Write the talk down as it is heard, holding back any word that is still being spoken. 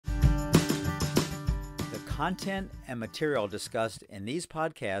content and material discussed in these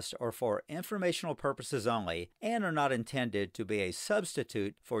podcasts are for informational purposes only and are not intended to be a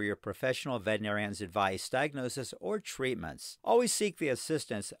substitute for your professional veterinarian's advice, diagnosis, or treatments. Always seek the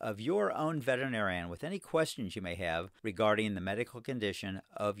assistance of your own veterinarian with any questions you may have regarding the medical condition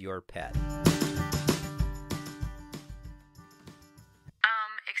of your pet.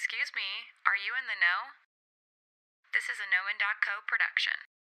 Excuse me, are you in the know? This is a Noman.co production.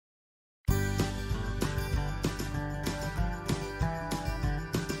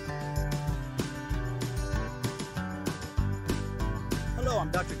 Hello,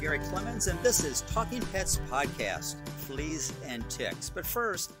 I'm Dr. Gary Clemens, and this is Talking Pets Podcast, Fleas and Ticks. But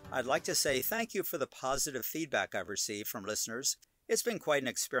first, I'd like to say thank you for the positive feedback I've received from listeners. It's been quite an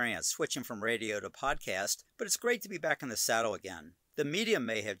experience switching from radio to podcast, but it's great to be back in the saddle again. The medium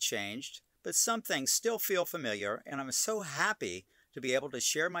may have changed, but some things still feel familiar, and I'm so happy to be able to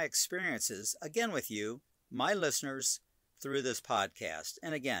share my experiences again with you, my listeners, through this podcast.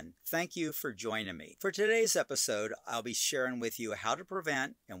 And again, thank you for joining me. For today's episode, I'll be sharing with you how to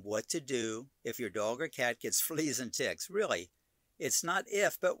prevent and what to do if your dog or cat gets fleas and ticks. Really, it's not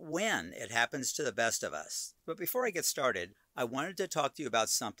if, but when it happens to the best of us. But before I get started, I wanted to talk to you about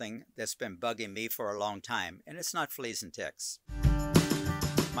something that's been bugging me for a long time, and it's not fleas and ticks.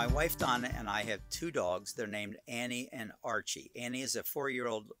 My wife Donna and I have two dogs. They're named Annie and Archie. Annie is a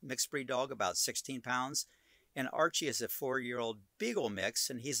 4-year-old mixed breed dog, about 16 pounds, and Archie is a 4-year-old Beagle mix,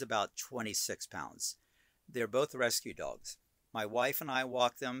 and he's about 26 pounds. They're both rescue dogs. My wife and I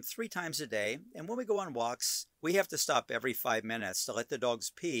walk them 3 times a day, and when we go on walks, we have to stop every 5 minutes to let the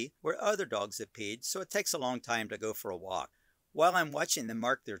dogs pee where other dogs have peed, so it takes a long time to go for a walk. While I'm watching them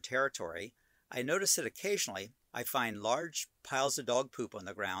mark their territory, I notice that occasionally I find large piles of dog poop on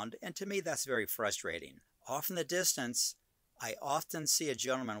the ground, and to me that's very frustrating. Off in the distance, I often see a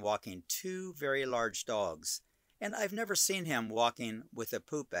gentleman walking 2 very large dogs, and I've never seen him walking with a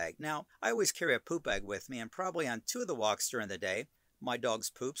poop bag. Now, I always carry a poop bag with me, and probably on 2 of the walks during the day, my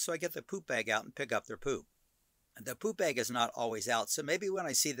dogs poop, so I get the poop bag out and pick up their poop. The poop bag is not always out, so maybe when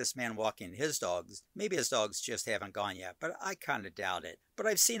I see this man walking his dogs, maybe his dogs just haven't gone yet, but I kind of doubt it. But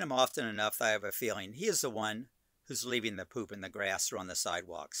I've seen him often enough that I have a feeling he is the one who's leaving the poop in the grass or on the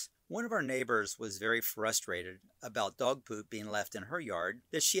sidewalks. One of our neighbors was very frustrated about dog poop being left in her yard,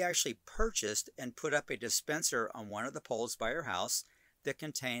 that she actually purchased and put up a dispenser on one of the poles by her house that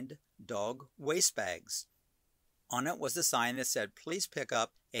contained dog waste bags. On it was a sign that said, "Please pick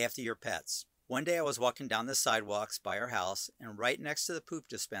up after your pets." One day I was walking down the sidewalks by our house, and right next to the poop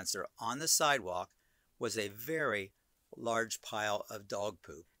dispenser on the sidewalk was a very large pile of dog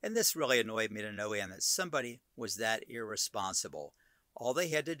poop. And this really annoyed me to no end, that somebody was that irresponsible. All they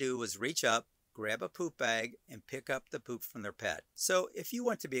had to do was reach up, grab a poop bag, and pick up the poop from their pet. So if you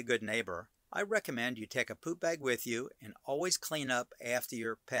want to be a good neighbor, I recommend you take a poop bag with you and always clean up after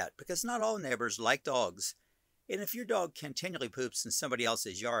your pet, because not all neighbors like dogs. And if your dog continually poops in somebody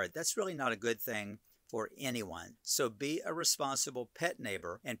else's yard, that's really not a good thing for anyone. So be a responsible pet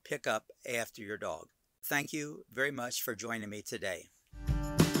neighbor and pick up after your dog. Thank you very much for joining me today.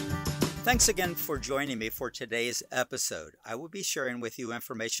 Thanks again for joining me for today's episode. I will be sharing with you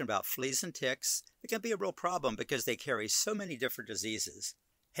information about fleas and ticks. It can be a real problem because they carry so many different diseases.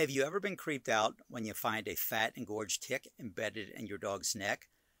 Have you ever been creeped out when you find a fat, engorged tick embedded in your dog's neck?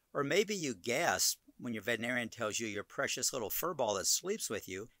 Or maybe you gasp when your veterinarian tells you your precious little fur ball that sleeps with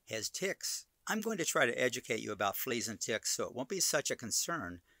you has ticks. I'm going to try to educate you about fleas and ticks so it won't be such a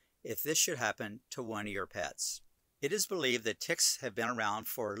concern if this should happen to one of your pets. It is believed that ticks have been around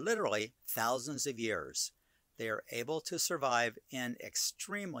for literally thousands of years. They are able to survive in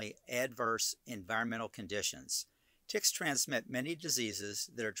extremely adverse environmental conditions. Ticks transmit many diseases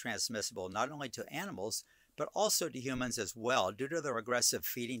that are transmissible not only to animals, but also to humans as well due to their aggressive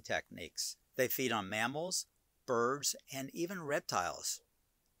feeding techniques. They feed on mammals, birds, and even reptiles.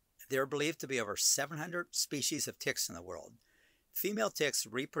 There are believed to be over 700 species of ticks in the world. Female ticks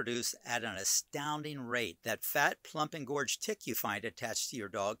reproduce at an astounding rate. That fat, plump, engorged tick you find attached to your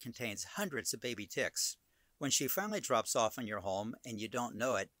dog contains hundreds of baby ticks. When she finally drops off in your home and you don't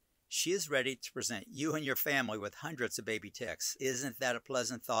know it, she is ready to present you and your family with hundreds of baby ticks. Isn't that a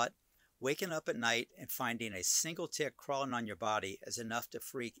pleasant thought? Waking up at night and finding a single tick crawling on your body is enough to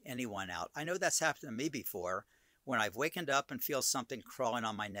freak anyone out. I know that's happened to me before. When I've wakened up and feel something crawling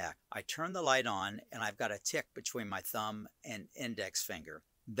on my neck, I turn the light on and I've got a tick between my thumb and index finger.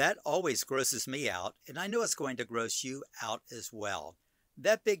 That always grosses me out, and I know it's going to gross you out as well.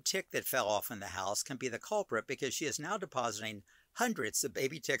 That big tick that fell off in the house can be the culprit because she is now depositing hundreds of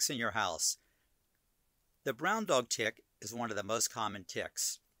baby ticks in your house. The brown dog tick is one of the most common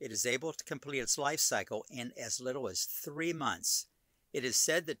ticks. It is able to complete its life cycle in as little as 3 months. It is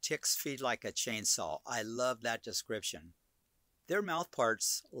said that ticks feed like a chainsaw. I love that description. Their mouth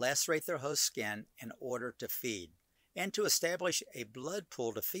parts lacerate their host skin in order to feed. And to establish a blood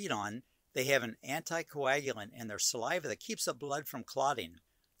pool to feed on, they have an anticoagulant in their saliva that keeps the blood from clotting.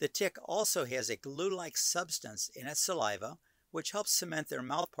 The tick also has a glue-like substance in its saliva, which helps cement their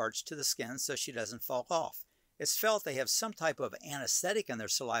mouth parts to the skin so she doesn't fall off. It's felt they have some type of anesthetic in their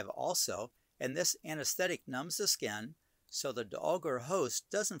saliva also, and this anesthetic numbs the skin so the dog or host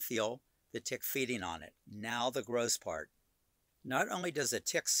doesn't feel the tick feeding on it. Now the gross part. Not only does the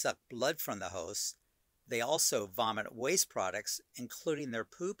tick suck blood from the host, they also vomit waste products, including their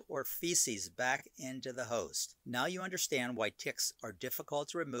poop or feces, back into the host. Now you understand why ticks are difficult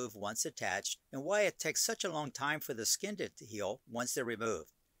to remove once attached and why it takes such a long time for the skin to heal once they're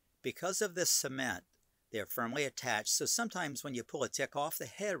removed. Because of this cement, they are firmly attached, so sometimes when you pull a tick off, the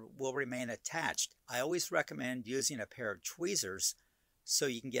head will remain attached. I always recommend using a pair of tweezers so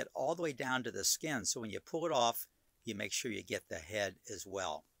you can get all the way down to the skin, so when you pull it off, you make sure you get the head as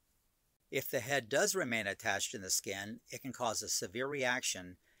well. If the head does remain attached in the skin, it can cause a severe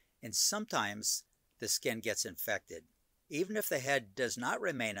reaction, and sometimes the skin gets infected. Even if the head does not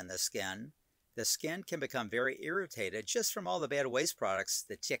remain in the skin can become very irritated just from all the bad waste products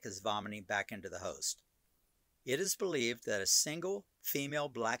the tick is vomiting back into the host. It is believed that a single female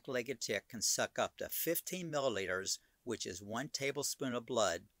black-legged tick can suck up to 15 milliliters, which is 1 tablespoon of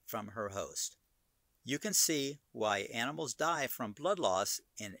blood, from her host. You can see why animals die from blood loss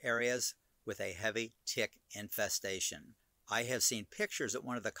in areas with a heavy tick infestation. I have seen pictures at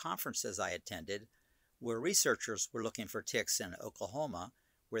one of the conferences I attended where researchers were looking for ticks in Oklahoma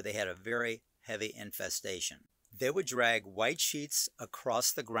where they had a very heavy infestation. They would drag white sheets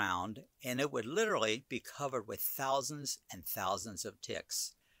across the ground and it would literally be covered with thousands and thousands of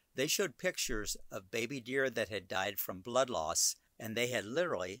ticks. They showed pictures of baby deer that had died from blood loss, and they had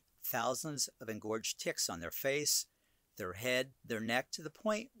literally thousands of engorged ticks on their face, their head, their neck, to the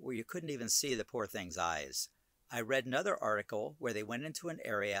point where you couldn't even see the poor thing's eyes. I read another article where they went into an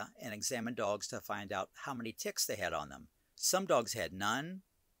area and examined dogs to find out how many ticks they had on them. Some dogs had none,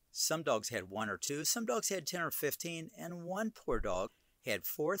 some dogs had 1 or 2, some dogs had 10 or 15, and one poor dog had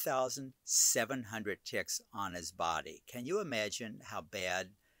 4,700 ticks on his body. Can you imagine how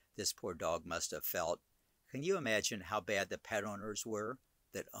bad this poor dog must have felt? Can you imagine how bad the pet owners were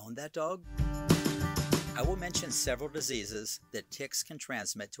that owned that dog? I will mention several diseases that ticks can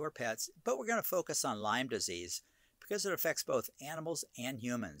transmit to our pets, but we're going to focus on Lyme disease because it affects both animals and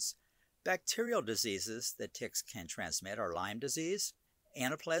humans. Bacterial diseases that ticks can transmit are Lyme disease,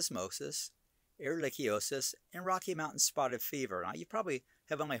 anaplasmosis, ehrlichiosis, and Rocky Mountain spotted fever. Now, you probably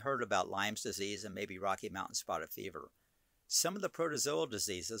have only heard about Lyme's disease and maybe Rocky Mountain spotted fever. Some of the protozoal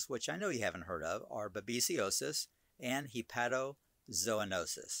diseases, which I know you haven't heard of, are babesiosis and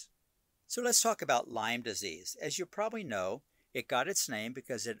hepatozoonosis. So let's talk about Lyme disease. As you probably know, it got its name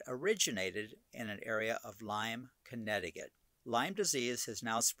because it originated in an area of Lyme, Connecticut. Lyme disease has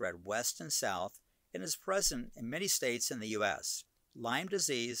now spread west and south and is present in many states in the U.S. Lyme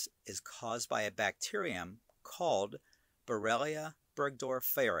disease is caused by a bacterium called Borrelia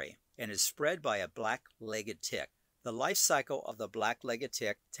burgdorferi and is spread by a black-legged tick. The life cycle of the black-legged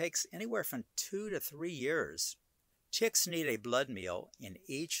tick takes anywhere from 2 to 3 years. Ticks need a blood meal in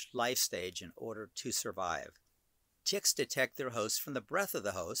each life stage in order to survive. Ticks detect their host from the breath of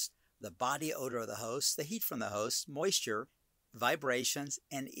the host, the body odor of the host, the heat from the host, moisture, vibrations,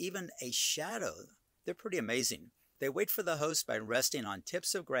 and even a shadow. They're pretty amazing. They wait for the host by resting on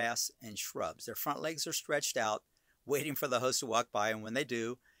tips of grass and shrubs. Their front legs are stretched out, waiting for the host to walk by, and when they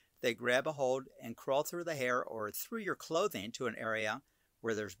do, they grab a hold and crawl through the hair or through your clothing to an area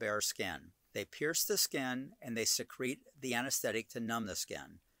where there's bare skin. They pierce the skin and they secrete the anesthetic to numb the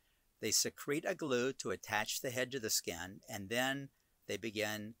skin. They secrete a glue to attach the head to the skin, and then they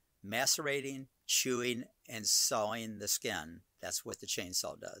begin macerating, chewing, and sawing the skin. That's what the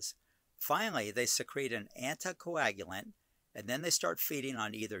chainsaw does. Finally, they secrete an anticoagulant, and then they start feeding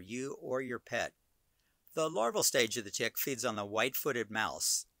on either you or your pet. The larval stage of the tick feeds on the white-footed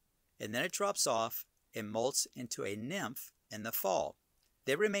mouse, and then it drops off and molts into a nymph in the fall.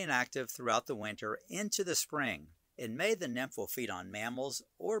 They remain active throughout the winter into the spring. In May, the nymph will feed on mammals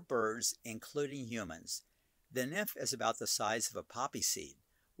or birds, including humans. The nymph is about the size of a poppy seed.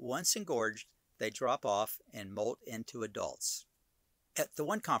 Once engorged, they drop off and molt into adults. At the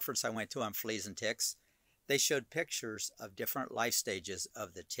one conference I went to on fleas and ticks, they showed pictures of different life stages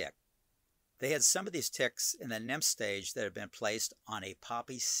of the tick. They had some of these ticks in the nymph stage that had been placed on a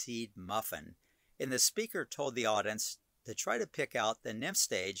poppy seed muffin, and the speaker told the audience to try to pick out the nymph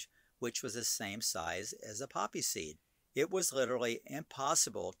stage, which was the same size as a poppy seed. It was literally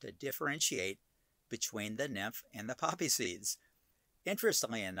impossible to differentiate between the nymph and the poppy seeds.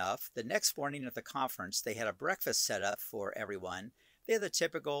 Interestingly enough, the next morning at the conference, they had a breakfast set up for everyone. They had the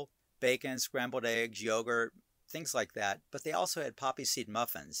typical bacon, scrambled eggs, yogurt, things like that, but they also had poppy seed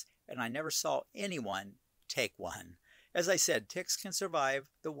muffins, and I never saw anyone take one. As I said, ticks can survive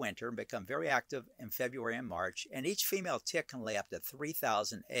the winter and become very active in February and March, and each female tick can lay up to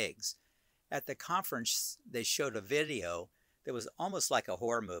 3,000 eggs. At the conference, they showed a video that was almost like a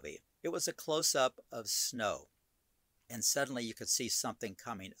horror movie. It was a close-up of snow, and suddenly you could see something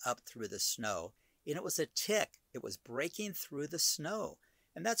coming up through the snow, and it was a tick. It was breaking through the snow.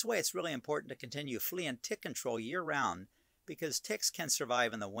 And that's why it's really important to continue flea and tick control year-round, because ticks can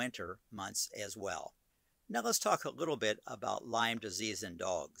survive in the winter months as well. Now let's talk a little bit about Lyme disease in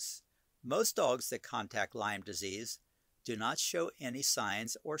dogs. Most dogs that contact Lyme disease do not show any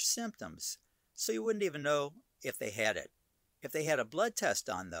signs or symptoms, so you wouldn't even know if they had it. If they had a blood test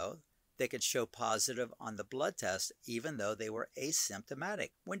done, though, they could show positive on the blood test even though they were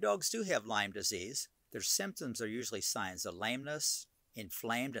asymptomatic. When dogs do have Lyme disease, their symptoms are usually signs of lameness,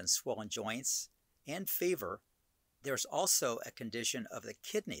 inflamed and swollen joints, and fever. There's also a condition of the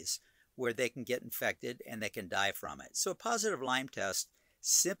kidneys where they can get infected and they can die from it. So a positive Lyme test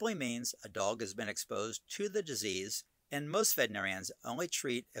simply means a dog has been exposed to the disease, and most veterinarians only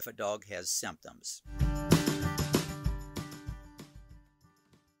treat if a dog has symptoms.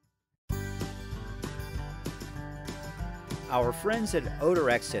 Our friends at Odor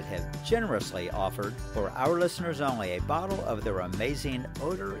Exit have generously offered, for our listeners only, a bottle of their amazing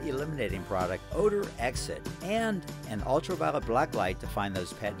odor eliminating product, Odor Exit, and an ultraviolet black light to find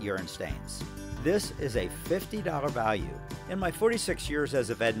those pet urine stains. This is a $50 value. In my 46 years as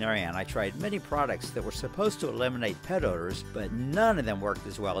a veterinarian, I tried many products that were supposed to eliminate pet odors, but none of them worked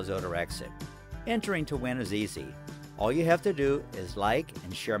as well as Odor Exit. Entering to win is easy. All you have to do is like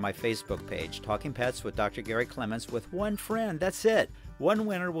and share my Facebook page, Talking Pets with Dr. Gary Clements, with one friend. That's it. One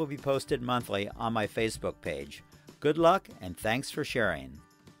winner will be posted monthly on my Facebook page. Good luck, and thanks for sharing.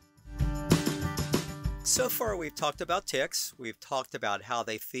 So far, we've talked about ticks, we've talked about how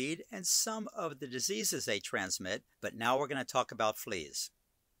they feed, and some of the diseases they transmit, but now we're going to talk about fleas.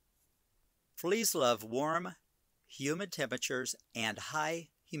 Fleas love warm, humid temperatures and high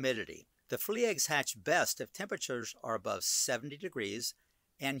humidity. The flea eggs hatch best if temperatures are above 70 degrees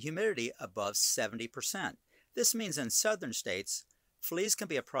and humidity above 70%. This means in southern states, fleas can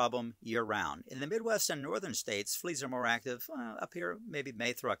be a problem year-round. In the Midwest and northern states, fleas are more active up here, maybe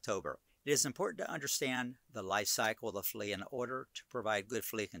May through October. It is important to understand the life cycle of the flea in order to provide good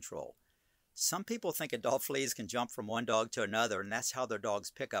flea control. Some people think adult fleas can jump from one dog to another, and that's how their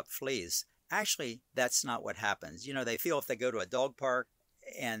dogs pick up fleas. Actually, that's not what happens. You know, they feel if they go to a dog park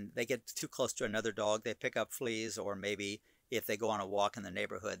and they get too close to another dog, they pick up fleas, or maybe if they go on a walk in the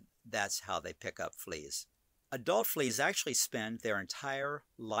neighborhood, that's how they pick up fleas. Adult fleas actually spend their entire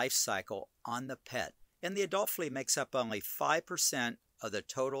life cycle on the pet, and the adult flea makes up only 5% of the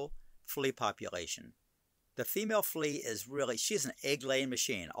total flea population. The female flea is she's an egg-laying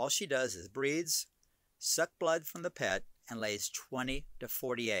machine. All she does is breeds, suck blood from the pet, and lays 20 to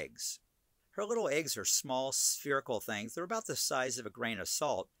 40 eggs. Her little eggs are small, spherical things. They're about the size of a grain of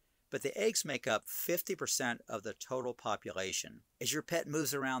salt, but the eggs make up 50% of the total population. As your pet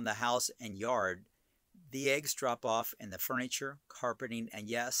moves around the house and yard, the eggs drop off in the furniture, carpeting, and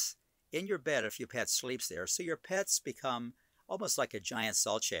yes, in your bed if your pet sleeps there. So your pets become almost like a giant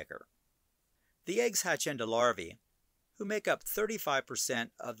salt shaker. The eggs hatch into larvae, who make up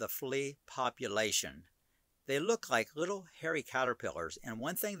 35% of the flea population. They look like little hairy caterpillars, and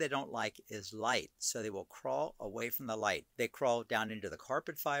one thing they don't like is light, so they will crawl away from the light. They crawl down into the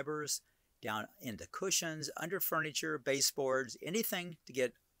carpet fibers, down into cushions, under furniture, baseboards, anything to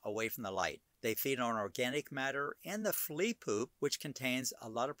get away from the light. They feed on organic matter and the flea poop, which contains a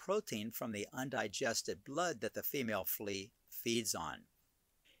lot of protein from the undigested blood that the female flea feeds on.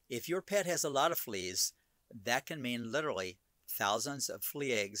 If your pet has a lot of fleas, that can mean literally thousands of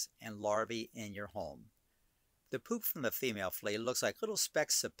flea eggs and larvae in your home. The poop from the female flea looks like little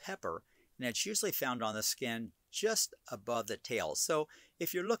specks of pepper, and it's usually found on the skin just above the tail. So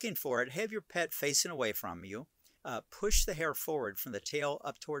if you're looking for it, have your pet facing away from you. Push the hair forward from the tail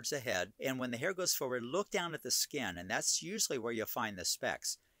up towards the head, and when the hair goes forward, look down at the skin, and that's usually where you'll find the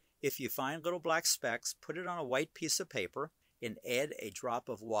specks. If you find little black specks, put it on a white piece of paper and add a drop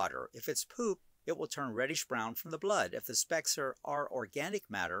of water. If it's poop, it will turn reddish brown from the blood. If the specks are organic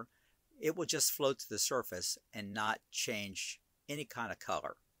matter, it will just float to the surface and not change any kind of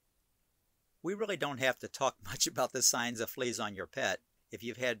color. We really don't have to talk much about the signs of fleas on your pet. If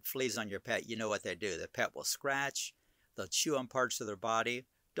you've had fleas on your pet, you know what they do. The pet will scratch, they'll chew on parts of their body.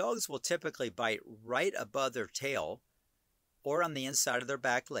 Dogs will typically bite right above their tail or on the inside of their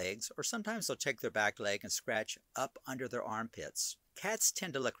back legs, or sometimes they'll take their back leg and scratch up under their armpits. Cats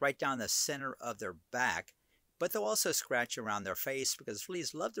tend to look right down the center of their back, but they'll also scratch around their face because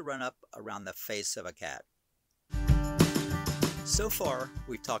fleas love to run up around the face of a cat. So far,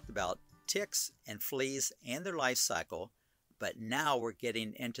 we've talked about ticks and fleas and their life cycle, but now we're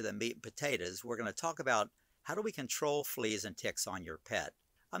getting into the meat and potatoes. We're going to talk about how do we control fleas and ticks on your pet.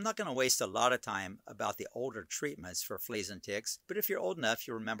 I'm not going to waste a lot of time about the older treatments for fleas and ticks, but if you're old enough,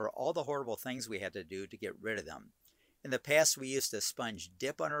 you remember all the horrible things we had to do to get rid of them. In the past, we used to sponge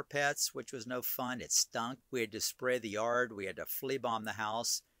dip on our pets, which was no fun. It stunk. We had to spray the yard. We had to flea bomb the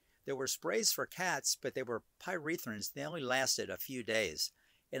house. There were sprays for cats, but they were pyrethrins. They only lasted a few days.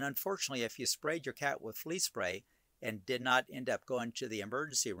 And unfortunately, if you sprayed your cat with flea spray and did not end up going to the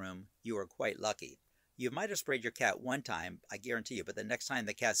emergency room, you were quite lucky. You might have sprayed your cat one time, I guarantee you, but the next time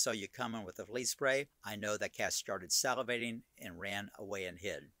the cat saw you coming with a flea spray, I know that cat started salivating and ran away and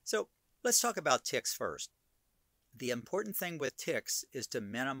hid. So let's talk about ticks first. The important thing with ticks is to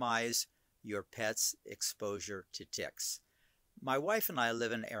minimize your pet's exposure to ticks. My wife and I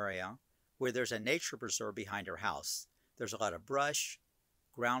live in an area where there's a nature preserve behind our house. There's a lot of brush,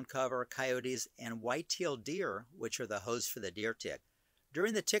 ground cover, coyotes, and white-tailed deer, which are the hosts for the deer tick.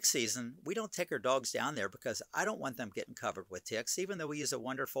 During the tick season, we don't take our dogs down there because I don't want them getting covered with ticks, even though we use a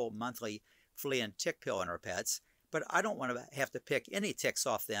wonderful monthly flea and tick pill on our pets. But I don't want to have to pick any ticks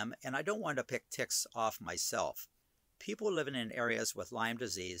off them, and I don't want to pick ticks off myself. People living in areas with Lyme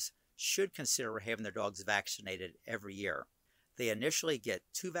disease should consider having their dogs vaccinated every year. They initially get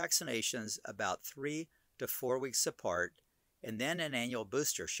 2 vaccinations about 3 to 4 weeks apart, and then an annual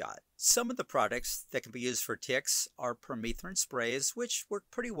booster shot. Some of the products that can be used for ticks are permethrin sprays, which work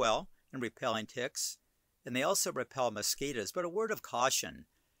pretty well in repelling ticks, and they also repel mosquitoes. But a word of caution,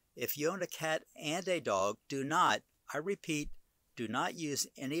 if you own a cat and a dog, do not, I repeat, do not use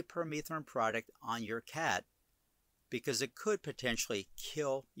any permethrin product on your cat because it could potentially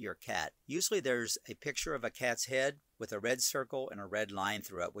kill your cat. Usually there's a picture of a cat's head with a red circle and a red line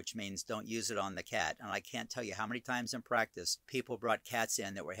through it, which means don't use it on the cat. And I can't tell you how many times in practice people brought cats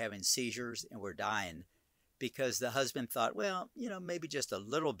in that were having seizures and were dying because the husband thought, well, maybe just a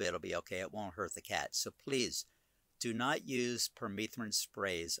little bit will be okay. It won't hurt the cat. So please do not use permethrin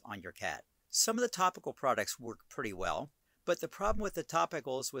sprays on your cat. Some of the topical products work pretty well. But the problem with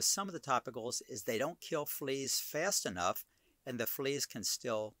some of the topicals is they don't kill fleas fast enough and the fleas can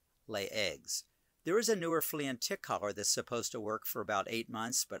still lay eggs. There is a newer flea and tick collar that's supposed to work for about 8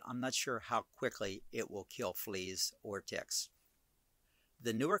 months, but I'm not sure how quickly it will kill fleas or ticks.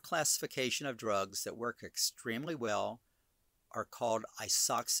 The newer classification of drugs that work extremely well are called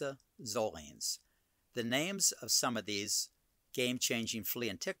isoxazolines. The names of some of these game-changing flea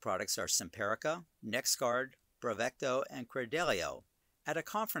and tick products are Simparica, NexGard, Bravecto, and Credelio. At a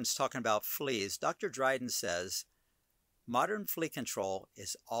conference talking about fleas, Dr. Dryden says, modern flea control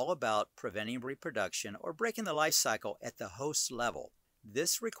is all about preventing reproduction or breaking the life cycle at the host level.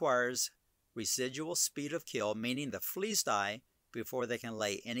 This requires residual speed of kill, meaning the fleas die before they can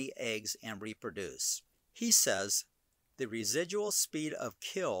lay any eggs and reproduce. He says the residual speed of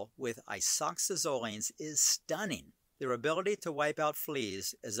kill with isoxazolines is stunning. Their ability to wipe out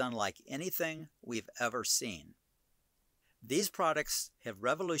fleas is unlike anything we've ever seen. These products have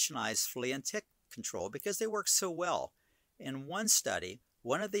revolutionized flea and tick control because they work so well. In one study,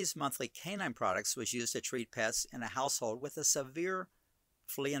 one of these monthly canine products was used to treat pets in a household with a severe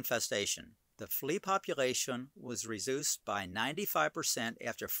flea infestation. The flea population was reduced by 95%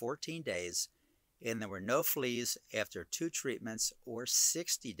 after 14 days, and there were no fleas after 2 treatments or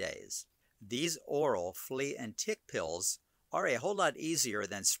 60 days. These oral flea and tick pills are a whole lot easier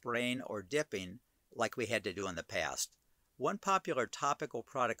than spraying or dipping like we had to do in the past. One popular topical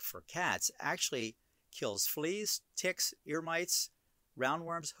product for cats actually kills fleas, ticks, ear mites,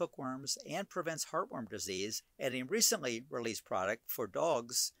 roundworms, hookworms, and prevents heartworm disease. And a recently released product for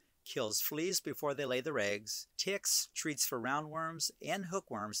dogs kills fleas before they lay their eggs, ticks, treats for roundworms and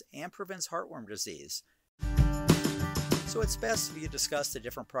hookworms, and prevents heartworm disease. So it's best if you discuss the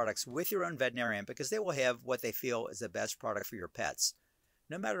different products with your own veterinarian because they will have what they feel is the best product for your pets.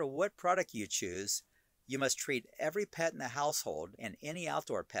 No matter what product you choose, you must treat every pet in the household and any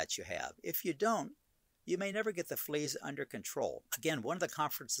outdoor pets you have. If you don't, you may never get the fleas under control. Again, one of the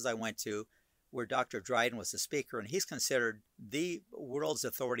conferences I went to where Dr. Dryden was the speaker, and he's considered the world's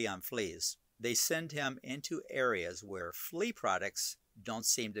authority on fleas. They send him into areas where flea products don't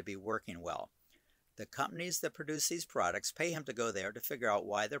seem to be working well. The companies that produce these products pay him to go there to figure out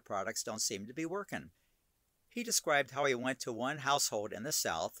why their products don't seem to be working. He described how he went to one household in the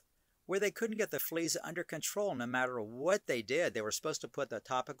South where they couldn't get the fleas under control no matter what they did. They were supposed to put the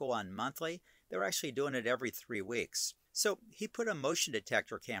topical on monthly. They were actually doing it every 3 weeks. So he put a motion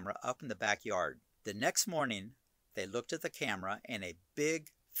detector camera up in the backyard. The next morning, they looked at the camera and a big,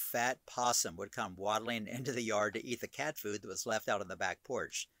 fat possum would come waddling into the yard to eat the cat food that was left out on the back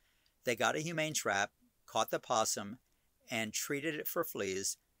porch. They got a humane trap, caught the possum, and treated it for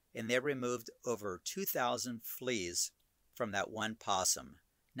fleas, and they removed over 2,000 fleas from that one possum.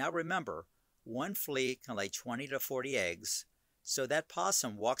 Now remember, one flea can lay 20 to 40 eggs, so that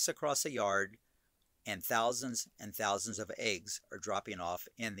possum walks across a yard and thousands of eggs are dropping off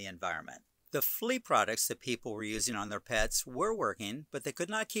in the environment. The flea products that people were using on their pets were working, but they could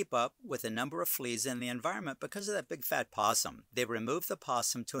not keep up with the number of fleas in the environment because of that big fat possum. They removed the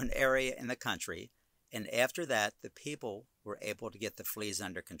possum to an area in the country, and after that, the people were able to get the fleas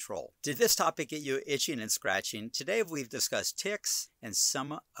under control. Did this topic get you itching and scratching? Today we've discussed ticks and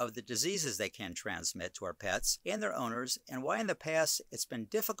some of the diseases they can transmit to our pets and their owners, and why in the past it's been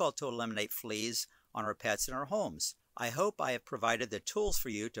difficult to eliminate fleas on our pets in our homes. I hope I have provided the tools for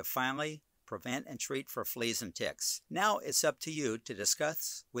you to finally prevent and treat for fleas and ticks. Now it's up to you to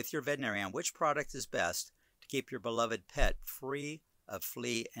discuss with your veterinarian which product is best to keep your beloved pet free of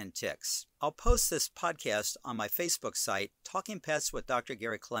flea and ticks. I'll post this podcast on my Facebook site, Talking Pets with Dr.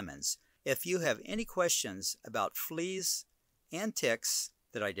 Gary Clemens. If you have any questions about fleas and ticks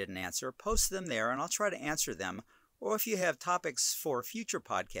that I didn't answer, post them there and I'll try to answer them. Or if you have topics for a future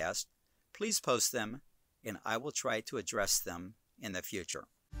podcast, please post them and I will try to address them in the future.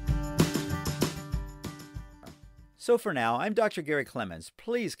 So for now, I'm Dr. Gary Clemens.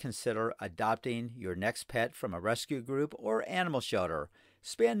 Please consider adopting your next pet from a rescue group or animal shelter.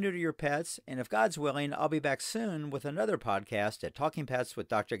 Spay neuter your pets, and if God's willing, I'll be back soon with another podcast at Talking Pets with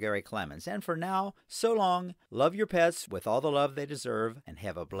Dr. Gary Clemens. And for now, so long, love your pets with all the love they deserve, and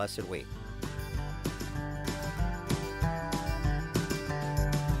have a blessed week.